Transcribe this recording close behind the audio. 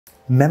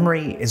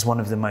Memory is one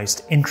of the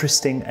most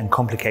interesting and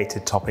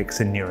complicated topics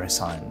in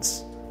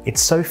neuroscience.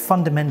 It's so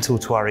fundamental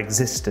to our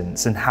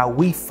existence and how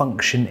we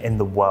function in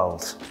the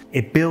world.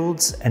 It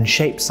builds and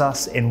shapes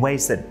us in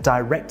ways that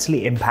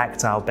directly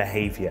impact our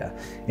behavior,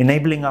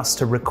 enabling us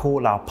to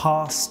recall our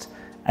past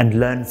and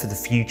learn for the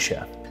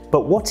future.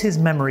 But what is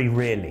memory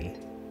really?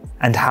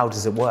 And how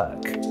does it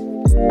work?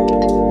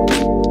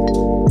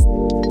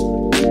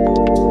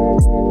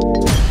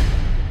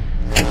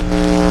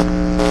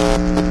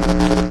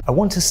 I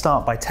want to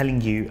start by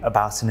telling you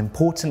about an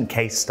important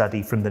case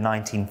study from the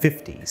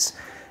 1950s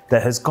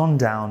that has gone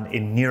down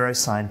in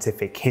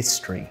neuroscientific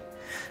history.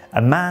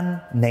 A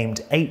man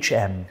named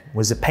HM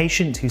was a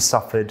patient who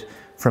suffered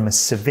from a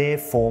severe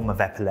form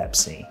of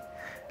epilepsy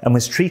and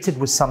was treated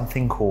with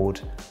something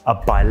called a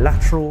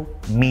bilateral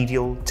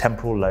medial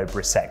temporal lobe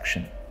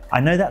resection.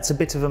 I know that's a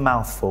bit of a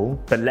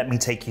mouthful, but let me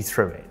take you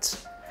through it.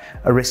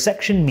 A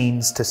resection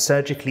means to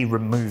surgically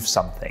remove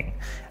something,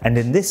 and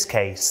in this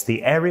case,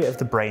 the area of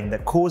the brain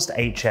that caused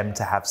HM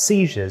to have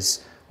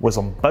seizures was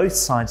on both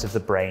sides of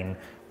the brain,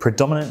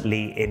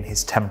 predominantly in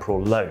his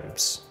temporal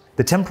lobes.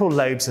 The temporal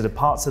lobes are the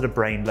parts of the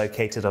brain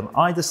located on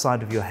either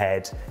side of your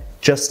head,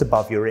 just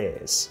above your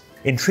ears.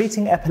 In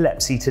treating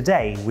epilepsy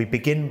today, we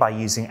begin by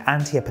using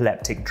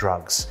anti-epileptic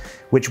drugs,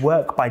 which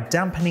work by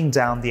dampening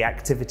down the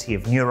activity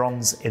of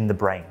neurons in the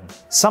brain.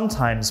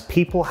 Sometimes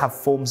people have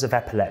forms of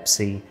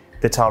epilepsy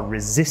that are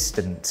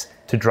resistant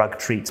to drug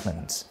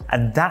treatment,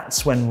 and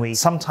that's when we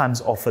sometimes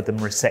offer them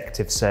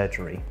resective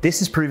surgery.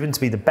 This is proven to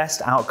be the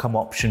best outcome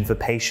option for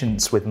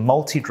patients with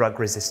multi-drug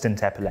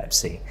resistant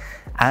epilepsy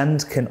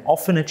and can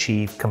often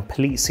achieve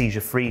complete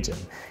seizure freedom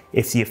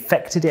if the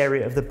affected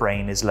area of the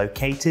brain is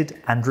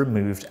located and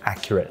removed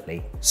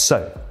accurately.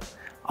 So,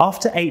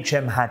 after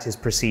HM had his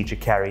procedure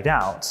carried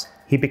out,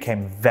 he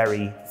became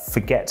very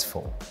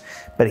forgetful,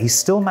 but he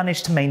still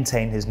managed to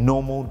maintain his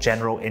normal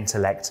general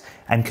intellect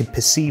and could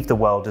perceive the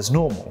world as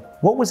normal.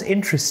 What was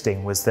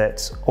interesting was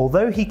that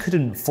although he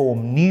couldn't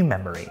form new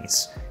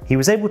memories, he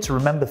was able to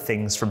remember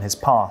things from his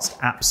past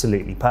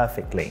absolutely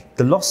perfectly.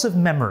 The loss of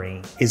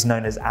memory is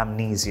known as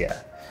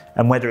amnesia,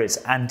 and whether it's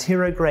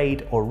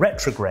anterograde or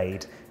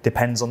retrograde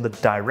depends on the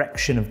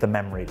direction of the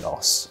memory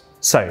loss.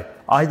 So,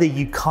 either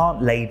you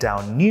can't lay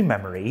down new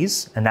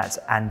memories, and that's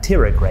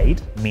anterograde,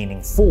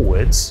 meaning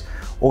forwards,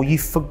 or you've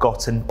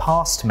forgotten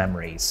past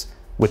memories,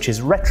 which is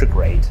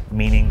retrograde,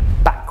 meaning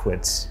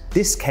backwards.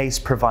 This case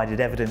provided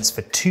evidence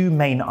for two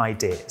main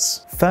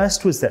ideas.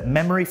 First was that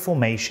memory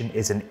formation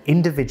is an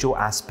individual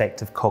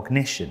aspect of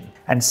cognition,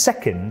 and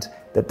second,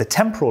 that the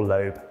temporal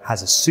lobe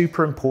has a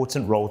super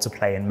important role to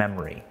play in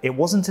memory. It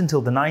wasn't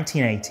until the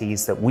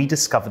 1980s that we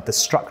discovered the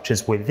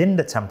structures within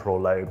the temporal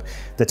lobe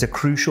that are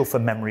crucial for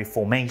memory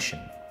formation.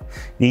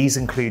 These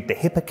include the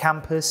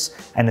hippocampus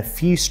and a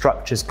few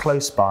structures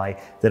close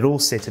by that all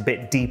sit a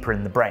bit deeper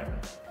in the brain.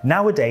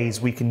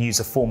 Nowadays, we can use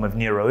a form of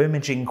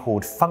neuroimaging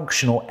called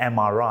functional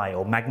MRI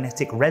or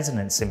magnetic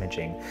resonance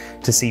imaging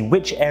to see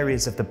which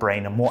areas of the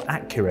brain are more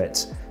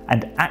accurate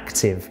and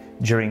active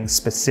during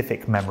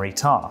specific memory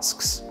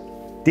tasks.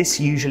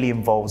 This usually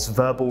involves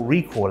verbal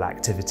recall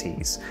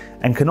activities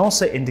and can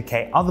also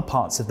indicate other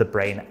parts of the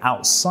brain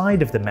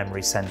outside of the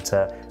memory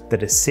center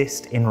that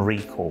assist in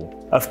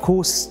recall. Of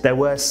course, there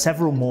were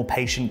several more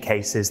patient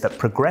cases that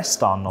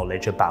progressed our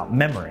knowledge about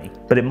memory,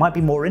 but it might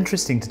be more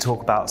interesting to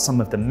talk about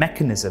some of the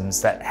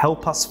mechanisms that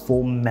help us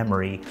form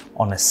memory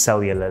on a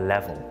cellular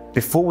level.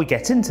 Before we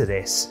get into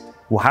this,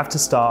 we'll have to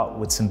start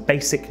with some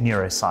basic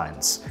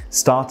neuroscience,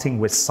 starting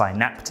with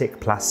synaptic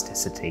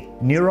plasticity.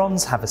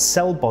 Neurons have a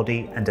cell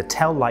body and a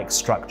tail-like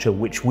structure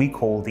which we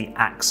call the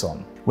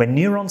axon. When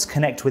neurons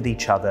connect with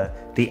each other,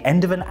 the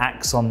end of an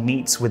axon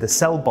meets with a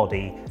cell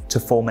body to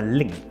form a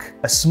link.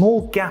 A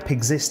small gap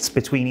exists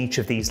between each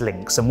of these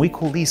links, and we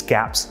call these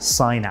gaps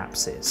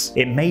synapses.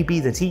 It may be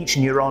that each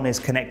neuron is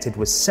connected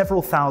with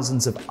several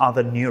thousands of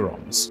other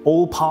neurons,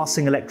 all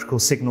passing electrical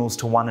signals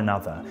to one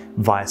another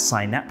via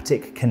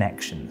synaptic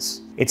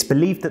connections. It's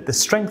believed that the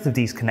strength of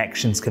these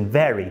connections can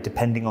vary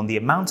depending on the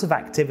amount of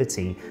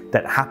activity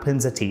that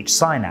happens at each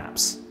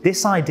synapse.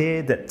 This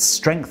idea that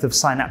strength of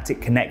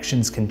synaptic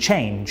connections can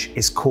change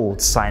is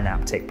called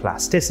synaptic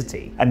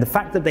plasticity, and the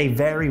fact that they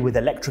vary with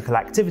electrical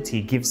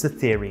activity gives the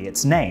theory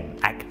its name,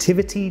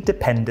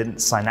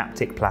 activity-dependent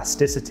synaptic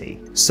plasticity.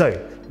 So,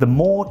 the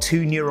more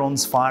two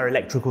neurons fire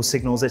electrical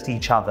signals at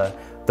each other,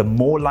 the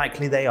more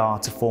likely they are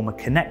to form a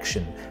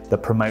connection that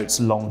promotes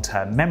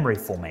long-term memory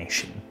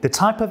formation. The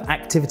type of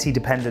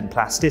activity-dependent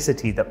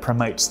plasticity that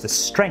promotes the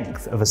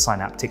strength of a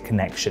synaptic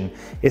connection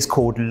is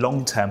called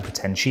long-term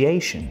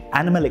potentiation.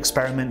 Animal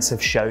experiments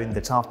have shown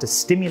that after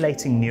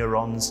stimulating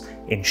neurons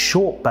in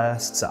short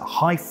bursts at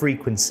high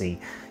frequency,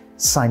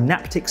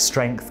 synaptic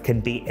strength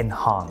can be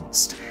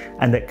enhanced,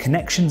 and that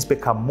connections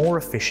become more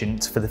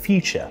efficient for the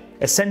future.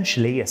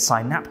 Essentially, a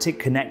synaptic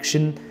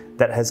connection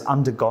that has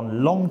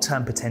undergone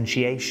long-term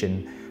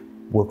potentiation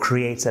will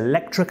create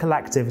electrical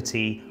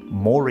activity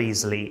more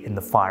easily in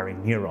the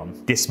firing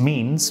neuron. This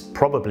means,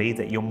 probably,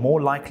 that you're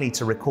more likely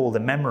to recall the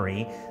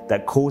memory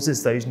that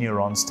causes those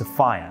neurons to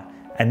fire,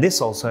 and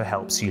this also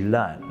helps you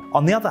learn.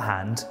 On the other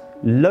hand,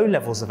 low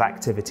levels of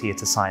activity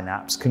at a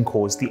synapse can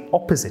cause the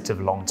opposite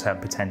of long-term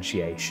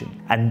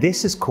potentiation, and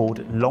this is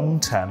called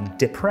long-term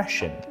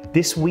depression.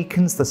 This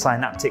weakens the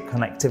synaptic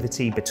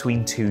connectivity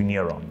between two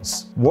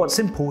neurons. What's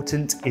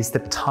important is the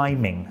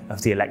timing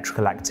of the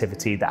electrical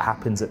activity that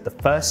happens at the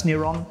first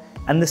neuron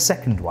and the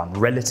second one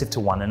relative to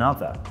one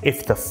another.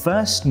 If the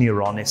first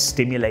neuron is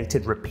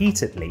stimulated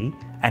repeatedly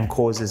and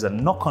causes a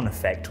knock-on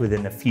effect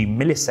within a few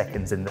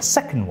milliseconds in the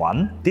second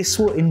one, this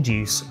will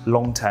induce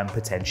long-term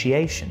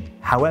potentiation.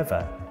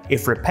 However,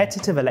 if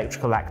repetitive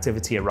electrical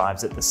activity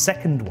arrives at the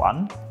second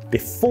one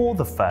before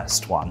the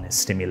first one is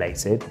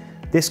stimulated,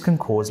 this can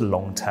cause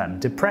long-term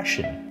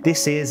depression.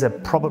 This is a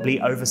probably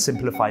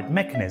oversimplified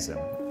mechanism,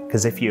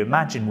 because if you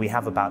imagine we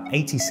have about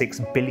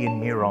 86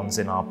 billion neurons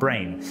in our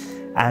brain,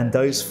 and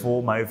those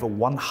form over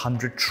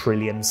 100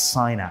 trillion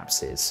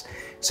synapses.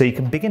 So you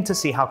can begin to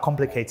see how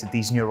complicated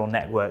these neural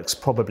networks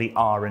probably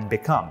are and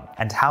become,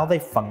 and how they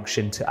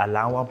function to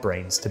allow our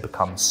brains to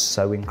become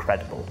so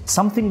incredible.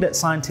 Something that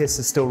scientists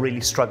are still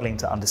really struggling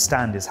to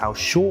understand is how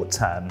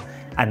short-term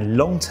and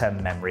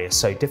long-term memory are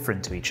so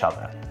different to each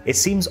other. It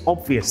seems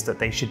obvious that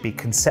they should be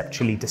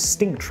conceptually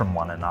distinct from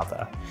one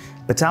another,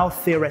 but our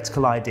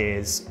theoretical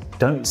ideas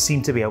don't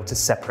seem to be able to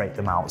separate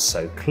them out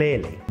so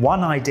clearly.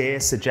 One idea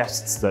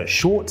suggests that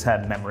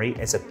short-term memory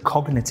is a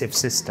cognitive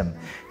system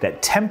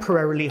that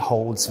temporarily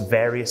holds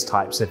various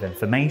types of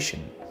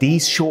information.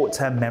 These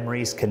short-term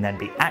memories can then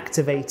be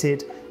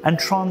activated and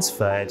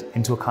transferred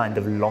into a kind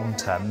of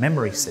long-term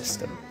memory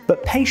system.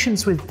 But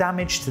patients with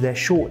damage to their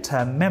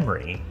short-term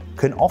memory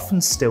can often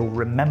still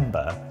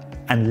remember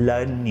and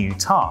learn new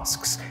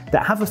tasks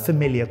that have a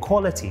familiar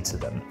quality to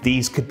them.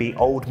 These could be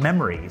old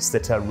memories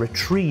that are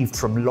retrieved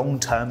from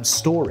long-term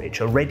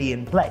storage already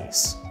in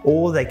place,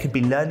 or they could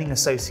be learning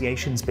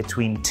associations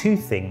between two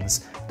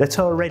things that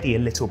are already a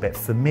little bit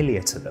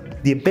familiar to them.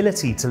 The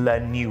ability to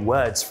learn new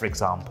words, for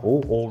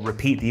example, or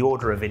repeat the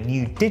order of a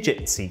new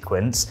digit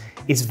sequence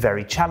is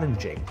very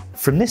challenging.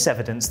 From this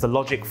evidence, the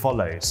logic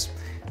follows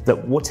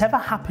that whatever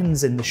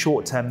happens in the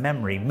short-term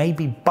memory may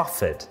be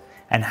buffered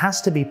and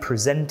has to be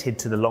presented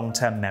to the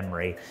long-term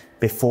memory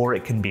before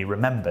it can be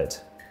remembered.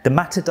 The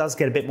matter does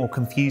get a bit more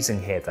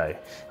confusing here though.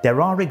 There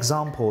are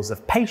examples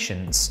of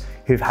patients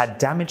who've had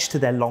damage to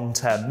their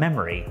long-term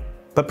memory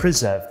but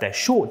preserved their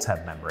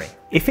short-term memory.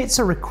 If it's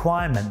a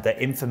requirement that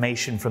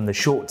information from the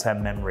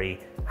short-term memory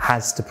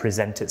has to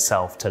present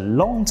itself to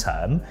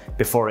long-term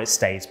before it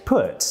stays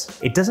put,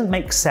 it doesn't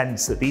make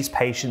sense that these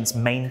patients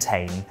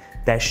maintain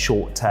their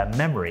short-term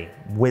memory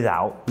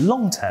without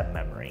long-term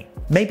memory.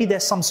 Maybe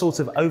there's some sort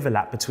of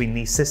overlap between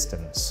these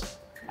systems,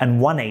 and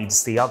one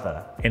aids the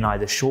other in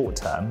either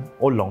short-term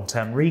or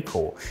long-term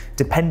recall,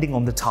 depending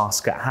on the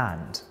task at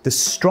hand. The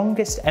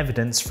strongest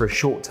evidence for a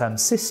short-term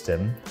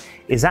system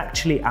is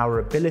actually our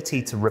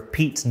ability to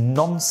repeat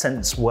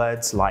nonsense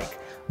words like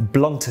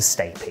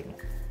blontestaping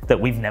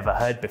that we've never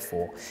heard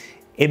before.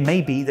 It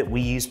may be that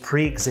we use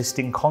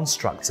pre-existing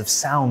constructs of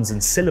sounds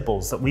and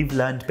syllables that we've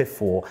learned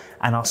before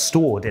and are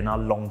stored in our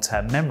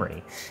long-term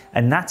memory,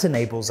 and that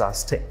enables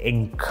us to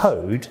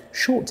encode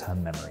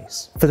short-term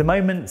memories. For the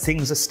moment,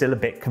 things are still a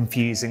bit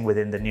confusing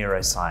within the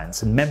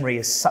neuroscience, and memory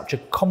is such a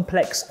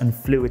complex and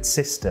fluid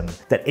system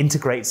that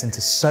integrates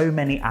into so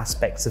many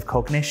aspects of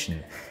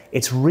cognition.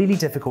 It's really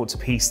difficult to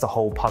piece the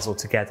whole puzzle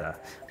together,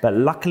 but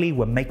luckily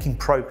we're making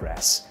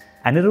progress,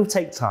 and it'll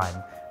take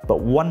time.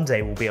 But one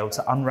day we'll be able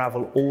to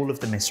unravel all of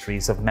the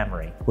mysteries of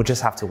memory. We'll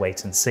just have to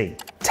wait and see.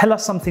 Tell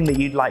us something that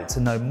you'd like to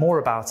know more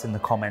about in the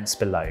comments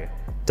below.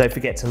 Don't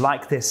forget to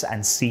like this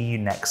and see you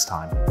next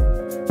time.